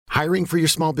Hiring for your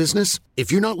small business?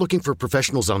 If you're not looking for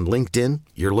professionals on LinkedIn,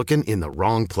 you're looking in the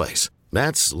wrong place.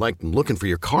 That's like looking for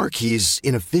your car keys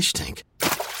in a fish tank.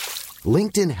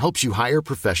 LinkedIn helps you hire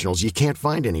professionals you can't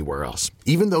find anywhere else,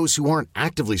 even those who aren't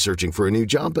actively searching for a new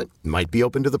job but might be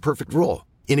open to the perfect role.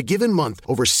 In a given month,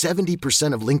 over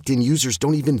 70% of LinkedIn users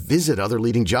don't even visit other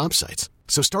leading job sites.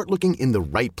 So start looking in the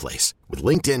right place. With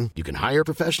LinkedIn, you can hire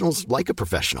professionals like a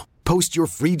professional. Post your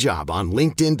free job on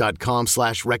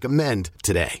linkedin.com/recommend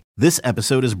today. This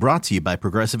episode is brought to you by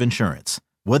Progressive Insurance.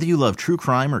 Whether you love true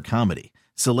crime or comedy,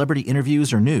 celebrity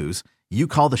interviews or news, you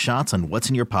call the shots on what's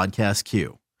in your podcast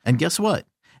queue. And guess what?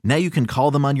 Now you can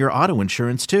call them on your auto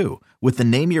insurance too with the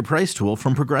Name Your Price tool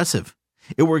from Progressive.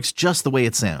 It works just the way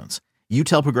it sounds. You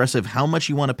tell Progressive how much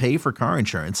you want to pay for car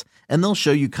insurance, and they'll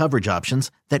show you coverage options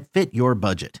that fit your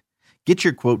budget. Get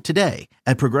your quote today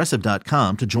at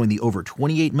Progressive.com to join the over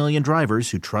 28 million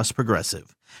drivers who trust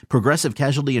Progressive. Progressive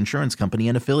Casualty Insurance Company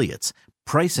and Affiliates.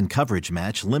 Price and coverage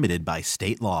match limited by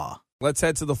state law. Let's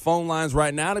head to the phone lines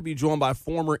right now to be joined by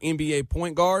former NBA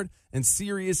point guard and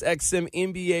Sirius XM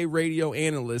NBA radio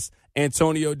analyst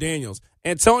Antonio Daniels.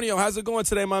 Antonio, how's it going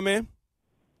today, my man?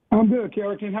 I'm good,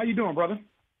 Carrington. How you doing, brother?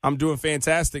 I'm doing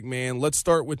fantastic, man. Let's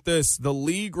start with this. The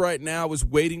league right now is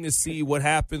waiting to see what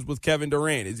happens with Kevin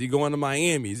Durant. Is he going to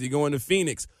Miami? Is he going to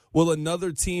Phoenix? Will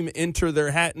another team enter their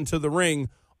hat into the ring?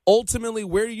 Ultimately,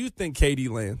 where do you think KD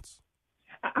lands?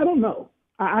 I don't know.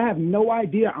 I have no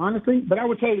idea, honestly, but I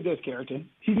would tell you this, Carrington.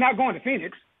 He's not going to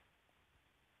Phoenix.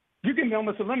 You can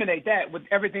almost eliminate that with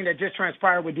everything that just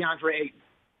transpired with DeAndre Ayton.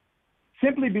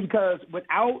 Simply because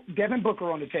without Devin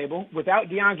Booker on the table, without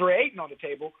DeAndre Ayton on the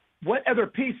table, what other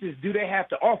pieces do they have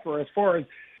to offer as far as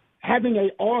having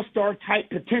an all-star type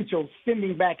potential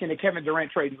sending back in the Kevin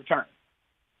Durant trade in return?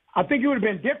 I think it would have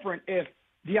been different if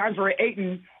DeAndre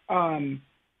Ayton,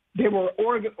 they were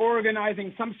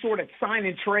organizing some sort of sign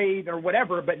and trade or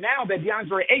whatever, but now that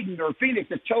DeAndre Ayton or Phoenix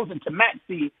has chosen to match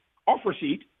the offer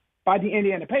sheet by the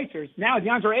Indiana Pacers, now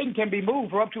DeAndre Ayton can be moved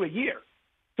for up to a year.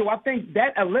 So I think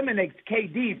that eliminates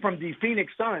KD from the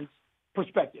Phoenix Suns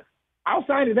perspective.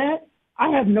 Outside of that, I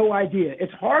have no idea.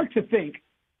 It's hard to think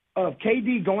of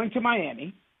KD going to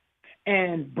Miami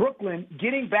and Brooklyn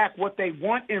getting back what they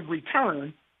want in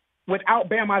return without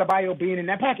Bam Adebayo being in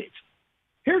that package.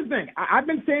 Here's the thing. I've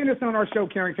been saying this on our show,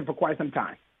 Carrington, for quite some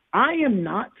time. I am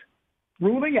not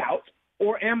ruling out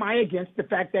or am I against the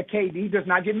fact that KD does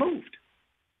not get moved,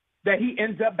 that he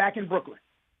ends up back in Brooklyn.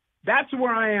 That's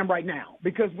where I am right now,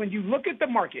 because when you look at the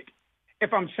market,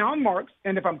 if I'm Sean Marks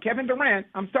and if I'm Kevin Durant,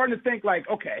 I'm starting to think like,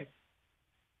 okay,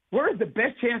 where is the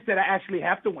best chance that I actually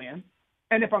have to win?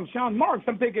 And if I'm Sean Marks,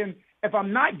 I'm thinking, if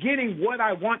I'm not getting what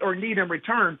I want or need in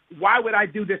return, why would I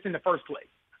do this in the first place?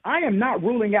 I am not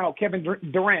ruling out Kevin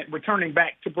Durant returning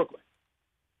back to Brooklyn.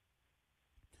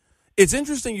 It's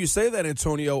interesting you say that,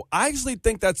 Antonio. I actually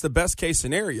think that's the best case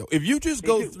scenario. If you just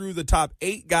go through the top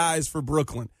 8 guys for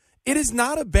Brooklyn, it is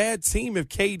not a bad team if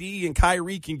KD and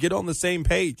Kyrie can get on the same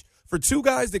page. For two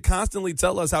guys that constantly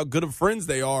tell us how good of friends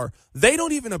they are, they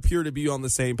don't even appear to be on the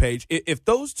same page. If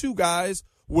those two guys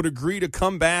would agree to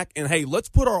come back and, hey, let's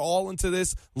put our all into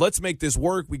this, let's make this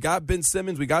work. We got Ben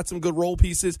Simmons. We got some good role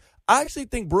pieces. I actually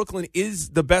think Brooklyn is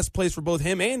the best place for both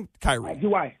him and Kyrie. As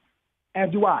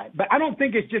do I. But I don't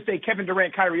think it's just a Kevin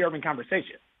Durant, Kyrie Irving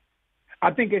conversation.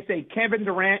 I think it's a Kevin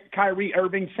Durant, Kyrie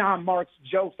Irving, Sean Marks,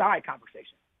 Joe Tsai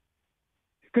conversation.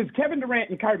 Because Kevin Durant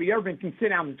and Kyrie Irving can sit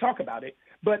down and talk about it,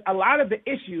 but a lot of the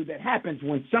issue that happens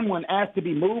when someone asks to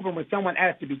be moved or when someone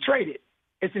asks to be traded,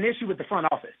 it's an issue with the front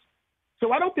office.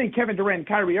 So I don't think Kevin Durant and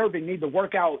Kyrie Irving need to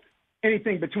work out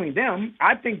anything between them.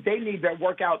 I think they need to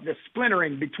work out the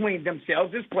splintering between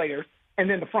themselves as players and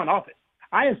then the front office.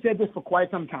 I have said this for quite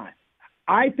some time.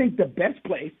 I think the best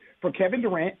place for Kevin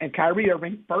Durant and Kyrie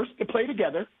Irving, first to play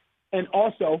together and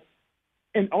also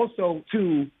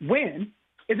to win,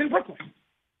 is in Brooklyn.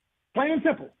 Plain and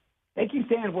simple. They keep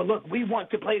saying, well, look, we want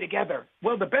to play together.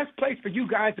 Well, the best place for you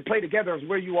guys to play together is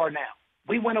where you are now.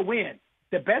 We want to win.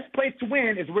 The best place to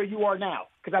win is where you are now.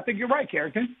 Because I think you're right,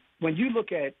 Carrington. When you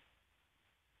look at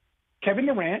Kevin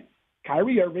Durant,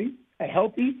 Kyrie Irving, a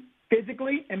healthy,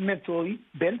 physically and mentally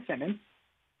Ben Simmons,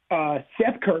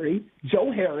 Seth Curry,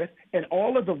 Joe Harris, and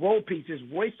all of the role pieces,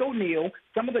 Royce O'Neal,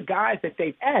 some of the guys that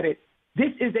they've added,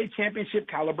 this is a championship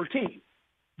caliber team.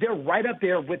 They're right up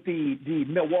there with the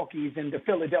Milwaukees and the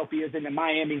Philadelphias and the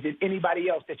Miamis and anybody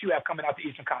else that you have coming out the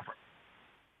Eastern Conference.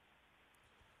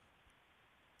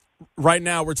 Right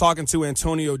now, we're talking to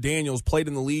Antonio Daniels, played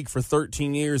in the league for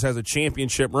 13 years, has a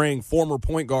championship ring, former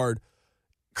point guard,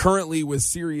 currently with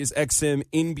Sirius XM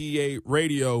NBA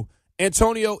Radio.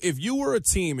 Antonio, if you were a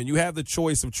team and you have the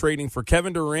choice of trading for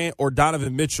Kevin Durant or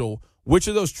Donovan Mitchell, Which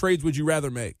of those trades would you rather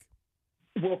make?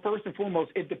 Well, first and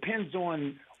foremost, it depends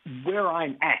on where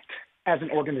I'm at as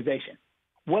an organization.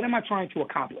 What am I trying to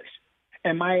accomplish?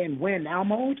 Am I in win now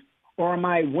mode, or am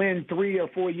I win 3 or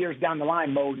 4 years down the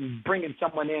line mode and bringing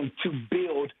someone in to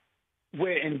build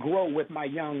and grow with my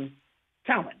young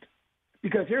talent?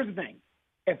 Because here's the thing.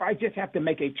 If I just have to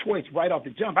make a choice right off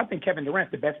the jump, I think Kevin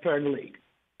Durant's the best player in the league,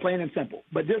 plain and simple.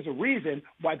 But there's a reason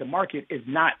why the market is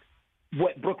not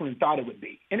what Brooklyn thought it would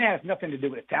be. And it has nothing to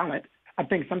do with talent. I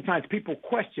think sometimes people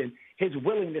question his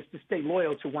willingness to stay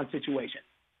loyal to one situation.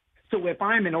 So if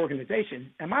I'm an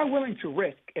organization, am I willing to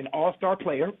risk an all-star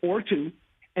player or two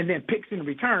and then picks in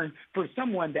return for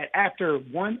someone that after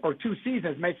 1 or 2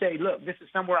 seasons may say, look, this is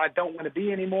somewhere I don't want to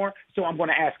be anymore, so I'm going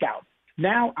to ask out.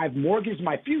 Now I've mortgaged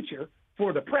my future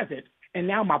for the present, and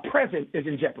now my present is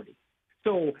in jeopardy.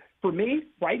 So for me,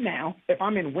 right now, if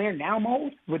I'm in win now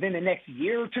mode within the next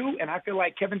year or two, and I feel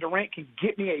like Kevin Durant can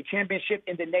get me a championship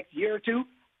in the next year or two,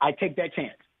 I take that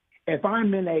chance. If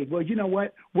I'm in well, you know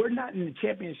what, we're not in the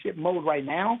championship mode right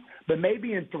now, but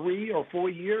maybe in 3 or 4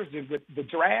 years with the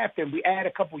draft and we add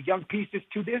a couple young pieces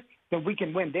to this, then we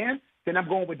can win then I'm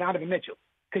going with Donovan Mitchell.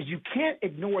 Because you can't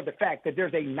ignore the fact that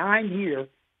there's a 9-year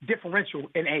differential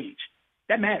in age.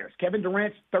 That matters. Kevin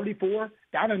Durant's 34,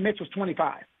 Donovan Mitchell's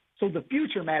 25. So the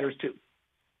future matters too.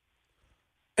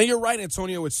 And you're right,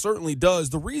 Antonio, it certainly does.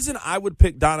 The reason I would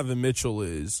pick Donovan Mitchell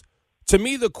is, to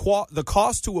me, the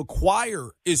cost to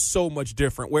acquire is so much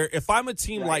different. Where if I'm a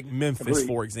team like Memphis,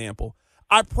 for example,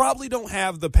 I probably don't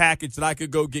have the package that I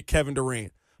could go get Kevin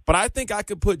Durant. But I think I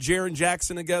could put Jaren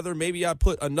Jackson together. Maybe I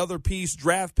put another piece,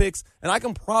 draft picks, and I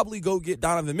can probably go get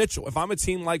Donovan Mitchell. If I'm a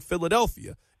team like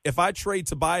Philadelphia, if I trade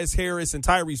Tobias Harris and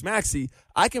Tyrese Maxey,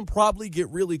 I can probably get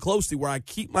really close to where I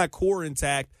keep my core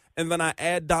intact and then I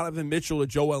add Donovan Mitchell to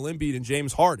Joel Embiid and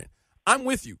James Harden. I'm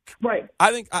with you. Right.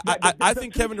 I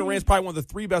think Kevin Durant's probably one of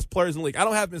the 3 best players in the league. I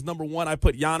don't have him as number 1. I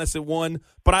put Giannis at 1,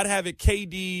 but I'd have it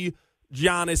KD,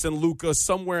 Giannis, and Luka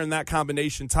somewhere in that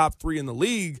combination, top 3 in the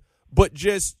league. But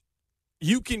just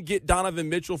you can get Donovan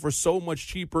Mitchell for so much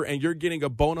cheaper, and you're getting a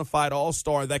bona fide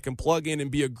all-star that can plug in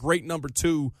and be a great number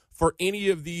 2 for any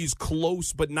of these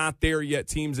close but not there yet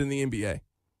teams in the NBA.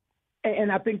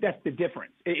 And I think that's the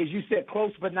difference. As you said,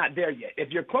 close but not there yet. If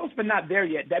you're close but not there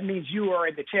yet, that means you are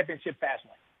in the championship fast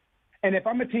lane. And if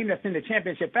I'm a team that's in the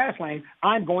championship fast lane,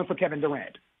 I'm going for Kevin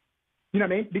Durant. You know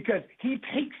what I mean? Because he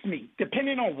takes me,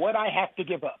 depending on what I have to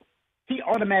give up, he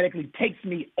automatically takes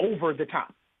me over the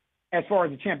top as far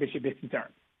as the championship is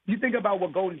concerned. You think about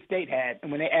what Golden State had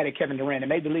and when they added Kevin Durant, it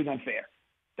made the league unfair.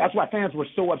 That's why fans were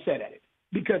so upset at it,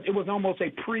 because it was almost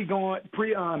a pre-gone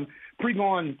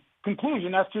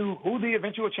conclusion as to who the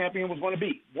eventual champion was going to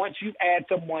be once you add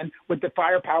someone with the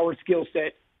firepower skill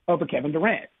set of a Kevin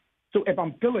Durant. So if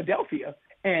I'm Philadelphia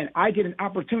and I get an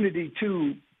opportunity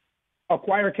to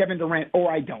acquire Kevin Durant or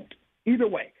I don't, either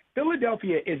way,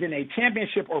 Philadelphia is in a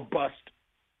championship or bust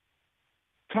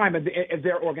time of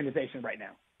their organization right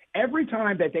now. Every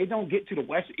time that they don't get to the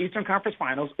Eastern Conference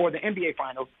Finals or the NBA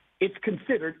Finals, it's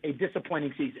considered a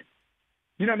disappointing season.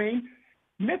 You know what I mean?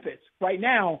 Memphis right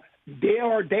now,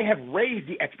 they have raised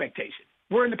the expectation.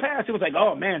 Where in the past it was like,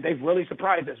 oh man, they've really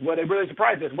surprised us. Well, they really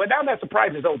surprised us. Well, now that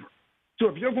surprise is over. So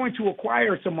if you're going to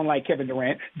acquire someone like Kevin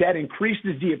Durant, that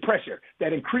increases the pressure,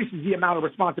 that increases the amount of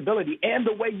responsibility and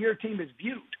the way your team is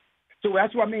viewed. So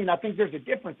that's what I mean. I think there's a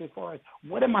difference as far as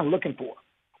what am I looking for?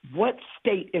 What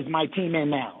state is my team in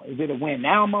now? Is it a win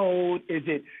now mode? Is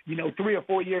it, 3 or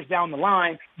 4 years down the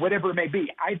line? Whatever it may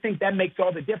be. I think that makes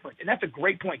all the difference. And that's a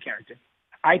great point, Carrington.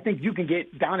 I think you can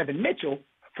get Donovan Mitchell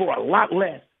for a lot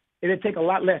less. It'll take a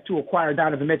lot less to acquire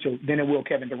Donovan Mitchell than it will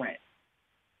Kevin Durant.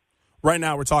 Right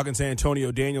now we're talking to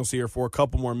Antonio Daniels here for a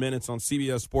couple more minutes on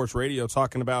CBS Sports Radio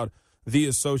talking about the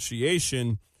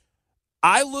association.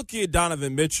 I look at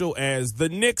Donovan Mitchell as the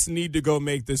Knicks need to go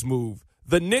make this move.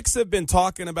 The Knicks have been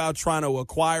talking about trying to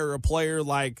acquire a player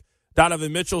like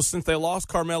Donovan Mitchell since they lost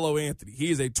Carmelo Anthony.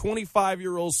 He is a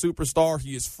 25-year-old superstar.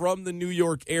 He is from the New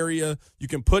York area. You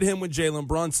can put him with Jalen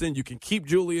Brunson. You can keep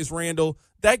Julius Randle.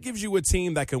 That gives you a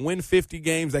team that can win 50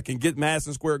 games, that can get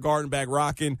Madison Square Garden back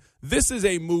rocking. This is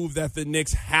a move that the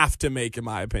Knicks have to make, in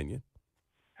my opinion.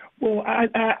 Well,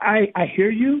 I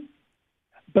hear you,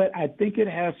 but I think it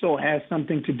also has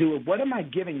something to do with what am I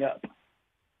giving up?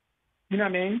 You know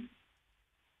what I mean?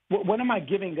 What am I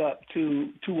giving up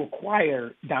to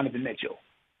acquire Donovan Mitchell?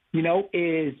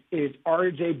 Is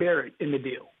R.J. Barrett in the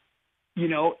deal?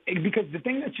 Because the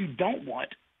thing that you don't want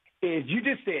is you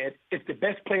just said it's the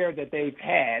best player that they've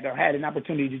had or had an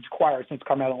opportunity to acquire since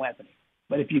Carmelo Anthony.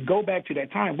 But if you go back to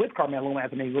that time with Carmelo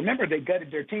Anthony, remember they gutted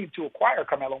their team to acquire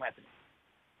Carmelo Anthony.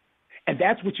 And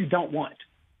that's what you don't want.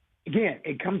 again,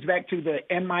 it comes back to the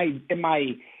am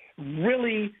I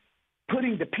really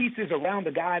putting the pieces around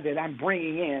the guy that I'm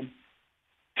bringing in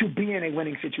to be in a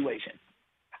winning situation?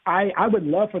 I would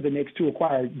love for the Knicks to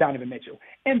acquire Donovan Mitchell.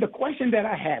 And the question that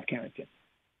I have, Carrington,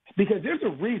 because there's a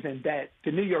reason that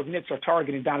the New York Knicks are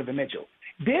targeting Donovan Mitchell.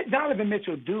 Did Donovan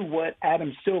Mitchell do what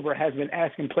Adam Silver has been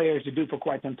asking players to do for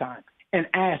quite some time and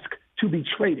ask to be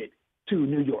traded to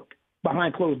New York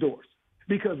behind closed doors?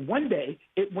 Because one day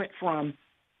it went from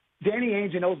Danny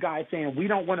Ainge and those guys saying we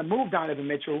don't want to move Donovan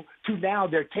Mitchell to now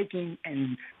they're taking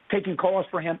calls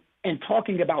for him and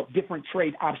talking about different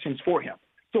trade options for him.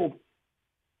 So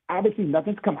obviously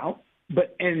nothing's come out,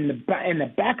 but in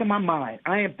the back of my mind,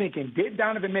 I am thinking, did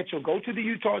Donovan Mitchell go to the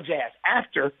Utah Jazz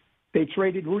after they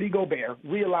traded Rudy Gobert,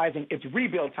 realizing it's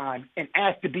rebuild time, and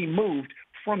asked to be moved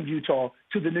from Utah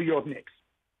to the New York Knicks?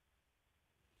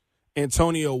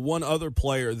 Antonio, one other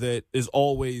player that is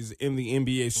always in the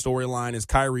NBA storyline is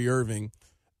Kyrie Irving.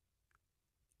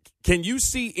 Can you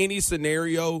see any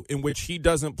scenario in which he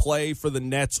doesn't play for the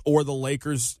Nets or the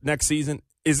Lakers next season?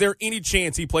 Is there any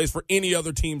chance he plays for any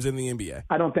other teams in the NBA?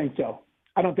 I don't think so.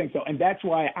 And that's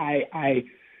why I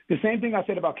the same thing I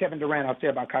said about Kevin Durant, I'll say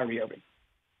about Kyrie Irving.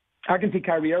 I can see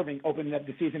Kyrie Irving opening up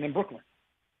the season in Brooklyn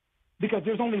because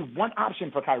there's only one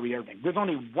option for Kyrie Irving. There's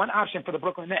only one option for the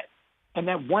Brooklyn Nets, and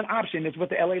that one option is with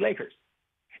the LA Lakers.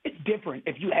 It's different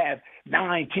if you have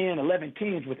 9, 10, 11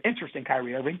 teams with interest in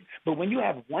Kyrie Irving, but when you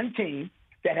have one team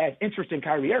that has interest in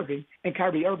Kyrie Irving and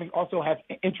Kyrie Irving also has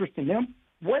interest in them,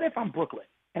 what if I'm Brooklyn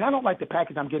and I don't like the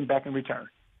package I'm getting back in return?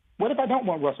 What if I don't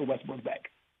want Russell Westbrook back?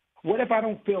 What if I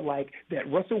don't feel like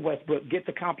that Russell Westbrook gets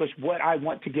accomplished what I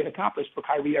want to get accomplished for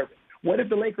Kyrie Irving? What if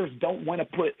the Lakers don't want to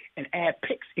put and add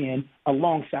picks in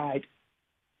alongside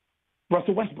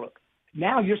Russell Westbrook?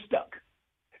 Now you're stuck.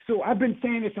 So I've been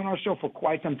saying this on our show for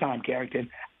quite some time, Carrington.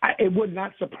 It would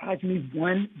not surprise me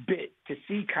one bit to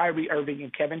see Kyrie Irving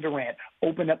and Kevin Durant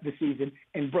open up the season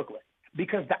in Brooklyn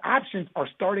because the options are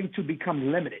starting to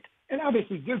become limited. And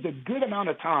obviously there's a good amount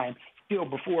of time still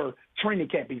before training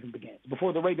camp even begins,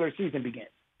 before the regular season begins.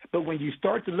 But when you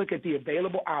start to look at the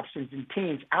available options and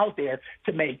teams out there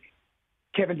to make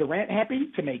Kevin Durant happy,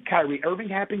 to make Kyrie Irving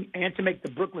happy, and to make the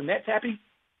Brooklyn Nets happy,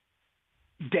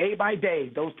 day by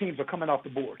day, those teams are coming off the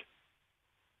board.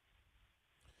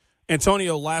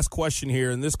 Antonio, last question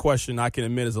here, and this question I can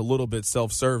admit is a little bit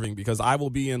self-serving because I will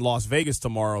be in Las Vegas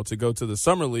tomorrow to go to the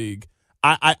Summer League.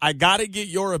 I got to get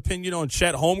your opinion on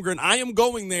Chet Holmgren. I am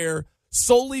going there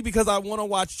solely because I want to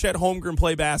watch Chet Holmgren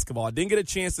play basketball. I didn't get a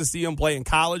chance to see him play in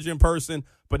college in person,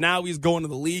 but now he's going to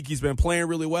the league. He's been playing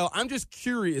really well. I'm just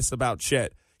curious about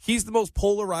Chet. He's the most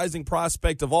polarizing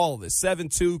prospect of all of this.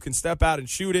 7'2", can step out and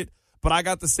shoot it, but I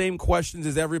got the same questions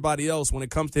as everybody else when it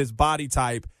comes to his body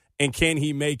type and can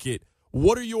he make it.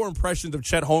 What are your impressions of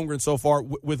Chet Holmgren so far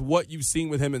with what you've seen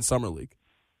with him in Summer League?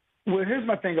 Well, here's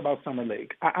my thing about Summer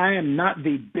League. I am not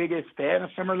the biggest fan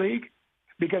of Summer League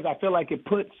because I feel like it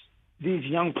puts these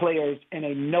young players in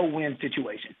a no-win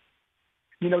situation.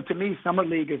 You know, to me, Summer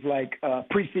League is like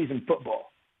preseason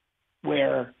football,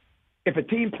 where if a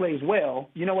team plays well,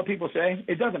 you know what people say?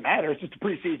 It doesn't matter. It's just a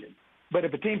preseason. But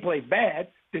if a team plays bad,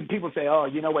 then people say, oh,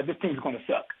 you know what? This team's going to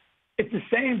suck. It's the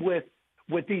same with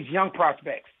these young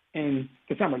prospects in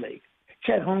the Summer League.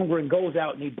 Chet Holmgren goes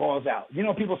out and he balls out. You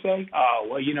know, people say, oh,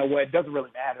 well, you know what? It doesn't really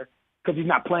matter because he's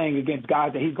not playing against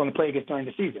guys that he's going to play against during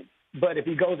the season. But if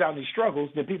he goes out and he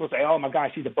struggles, then people say, oh, my gosh,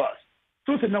 he's a bust.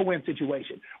 So it's a no-win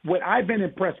situation. What I've been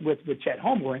impressed with Chet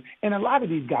Holmgren and a lot of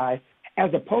these guys, as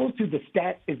opposed to the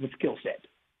stats, is the skill set.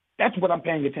 That's what I'm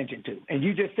paying attention to. And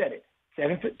you just said it,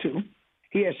 7'2".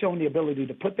 He has shown the ability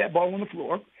to put that ball on the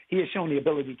floor. He has shown the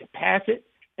ability to pass it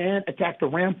and attack the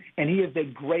rim, and he has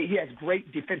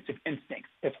great defensive instincts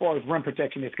as far as rim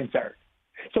protection is concerned.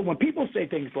 So when people say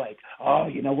things like, oh,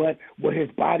 you know what, will his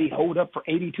body hold up for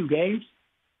 82 games?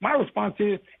 My response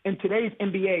is, in today's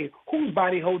NBA, whose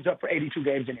body holds up for 82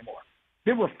 games anymore?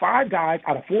 There were 5 guys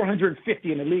out of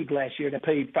 450 in the league last year that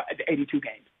played 82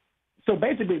 games. So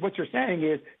basically what you're saying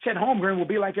is Chet Holmgren will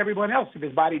be like everyone else if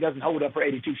his body doesn't hold up for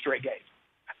 82 straight games.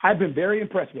 I've been very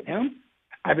impressed with him.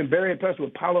 I've been very impressed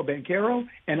with Paolo Banchero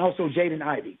and also Jaden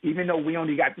Ivey, even though we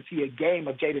only got to see a game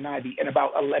of Jaden Ivey in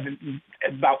about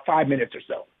 5 minutes or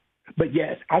so. But,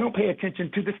 yes, I don't pay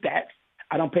attention to the stats.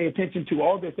 I don't pay attention to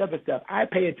all this other stuff. I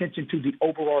pay attention to the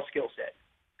overall skill set.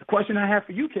 The question I have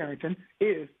for you, Carrington,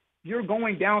 is you're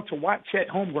going down to watch Chet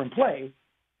Holmgren play.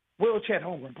 Will Chet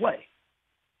Holmgren play?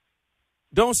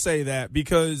 Don't say that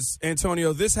because,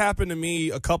 Antonio, this happened to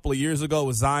me a couple of years ago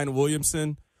with Zion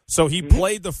Williamson. So he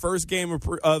played the first game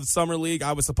of Summer League.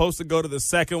 I was supposed to go to the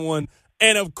second one.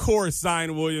 And, of course,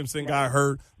 Zion Williamson got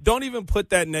hurt. Don't even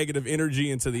put that negative energy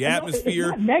into the atmosphere.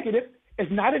 It's not negative.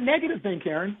 It's not a negative thing,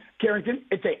 Carrington.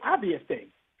 It's an obvious thing.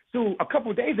 So a couple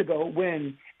of days ago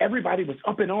when everybody was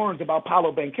up in arms about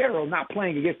Paolo Banchero not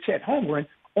playing against Chet Holmgren,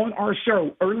 on our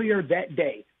show earlier that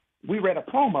day, we read a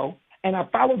promo, and I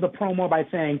followed the promo by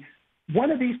saying,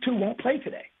 one of these two won't play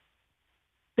today.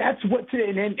 That's what –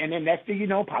 and then next thing you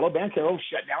know, Paolo Banchero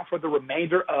shut down for the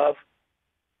remainder of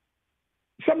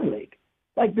Summer League.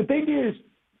 Like, the thing is,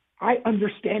 I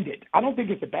understand it. I don't think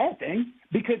it's a bad thing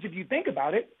because if you think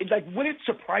about it, would it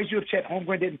surprise you if Chet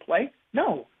Holmgren didn't play?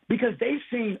 No, because they've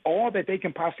seen all that they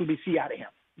can possibly see out of him.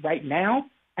 Right now,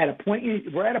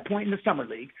 we're at a point in the Summer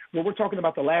League where we're talking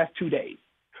about the last 2 days.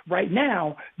 Right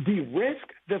now, the risk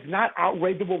does not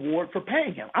outweigh the reward for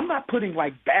paying him. I'm not putting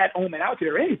bad omen out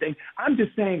there or anything. I'm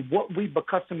just saying what we've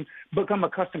become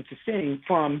accustomed to seeing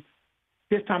from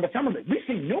this time of Summer League. We've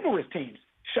seen numerous teams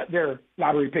shut their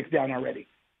lottery picks down already.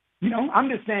 I'm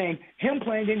just saying him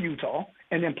playing in Utah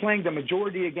and then playing the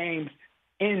majority of games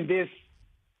in this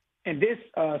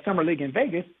Summer League in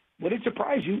Vegas, would it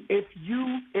surprise you if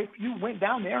you went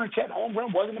down there and Chet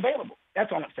Holmgren wasn't available?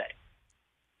 That's all I'm saying.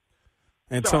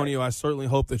 Antonio, I certainly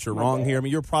hope that you're wrong here. I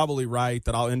mean, you're probably right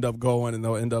that I'll end up going and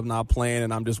they'll end up not playing,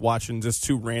 and I'm just watching just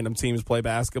two random teams play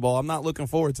basketball. I'm not looking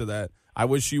forward to that. I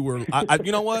wish you were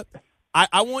you know what?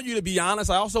 I want you to be honest.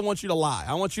 I also want you to lie.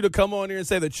 I want you to come on here and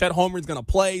say that Chet Holmgren's going to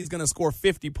play. He's going to score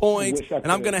 50 points, and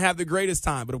I'm going to have the greatest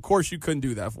time. But, of course, you couldn't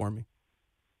do that for me.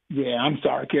 Yeah, I'm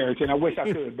sorry, Carrington. I wish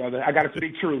I could, brother. I got to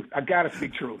speak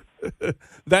truth.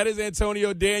 That is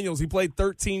Antonio Daniels. He played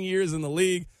 13 years in the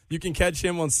league. You can catch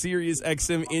him on Sirius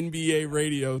XM NBA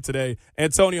radio today.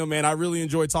 Antonio, man, I really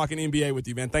enjoyed talking NBA with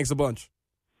you, man. Thanks a bunch.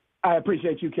 I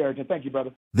appreciate you, Carrington. Thank you,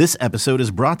 brother. This episode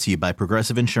is brought to you by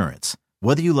Progressive Insurance.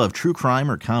 Whether you love true crime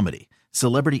or comedy,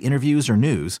 celebrity interviews or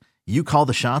news, you call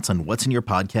the shots on what's in your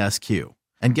podcast queue.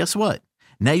 And guess what?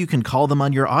 Now you can call them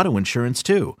on your auto insurance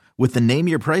too with the Name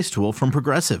Your Price tool from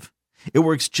Progressive. It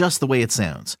works just the way it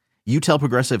sounds. You tell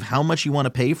Progressive how much you want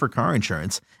to pay for car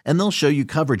insurance, and they'll show you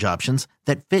coverage options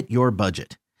that fit your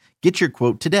budget. Get your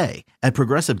quote today at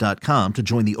Progressive.com to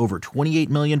join the over 28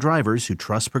 million drivers who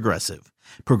trust Progressive.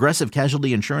 Progressive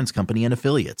Casualty Insurance Company and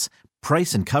Affiliates.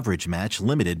 Price and coverage match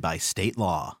limited by state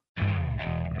law.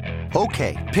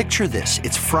 Okay, picture this.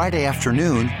 It's Friday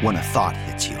afternoon when a thought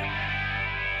hits you.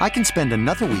 I can spend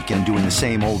another weekend doing the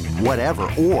same old whatever,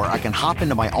 or I can hop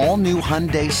into my all-new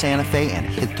Hyundai Santa Fe and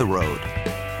hit the road.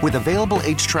 With available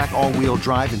H-Track all-wheel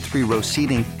drive and 3-row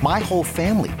seating, my whole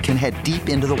family can head deep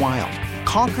into the wild.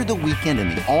 Conquer the weekend in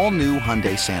the all-new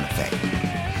Hyundai Santa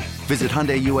Fe. Visit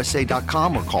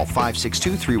HyundaiUSA.com or call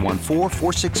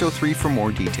 562-314-4603 for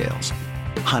more details.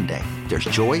 Hyundai, there's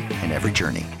joy in every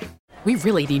journey. We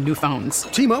really need new phones.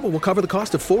 T-Mobile will cover the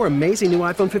cost of 4 amazing new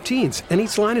iPhone 15s, and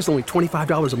each line is only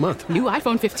 $25 a month. New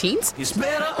iPhone 15s? It's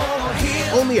better over here.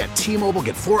 Only at T-Mobile,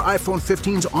 get 4 iPhone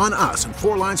 15s on us and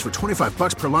 4 lines for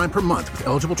 $25 per line per month with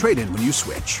eligible trade-in when you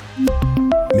switch.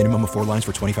 Minimum of 4 lines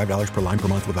for $25 per line per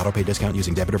month with autopay discount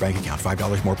using debit or bank account.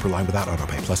 $5 more per line without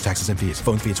autopay, plus taxes and fees.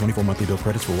 Phone fee at 24 monthly bill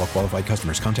credits for well-qualified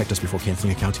customers. Contact us before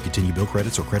canceling account to continue bill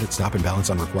credits or credit stop and balance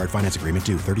on required finance agreement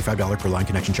due. $35 per line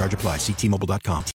connection charge applies. See T-Mobile.com.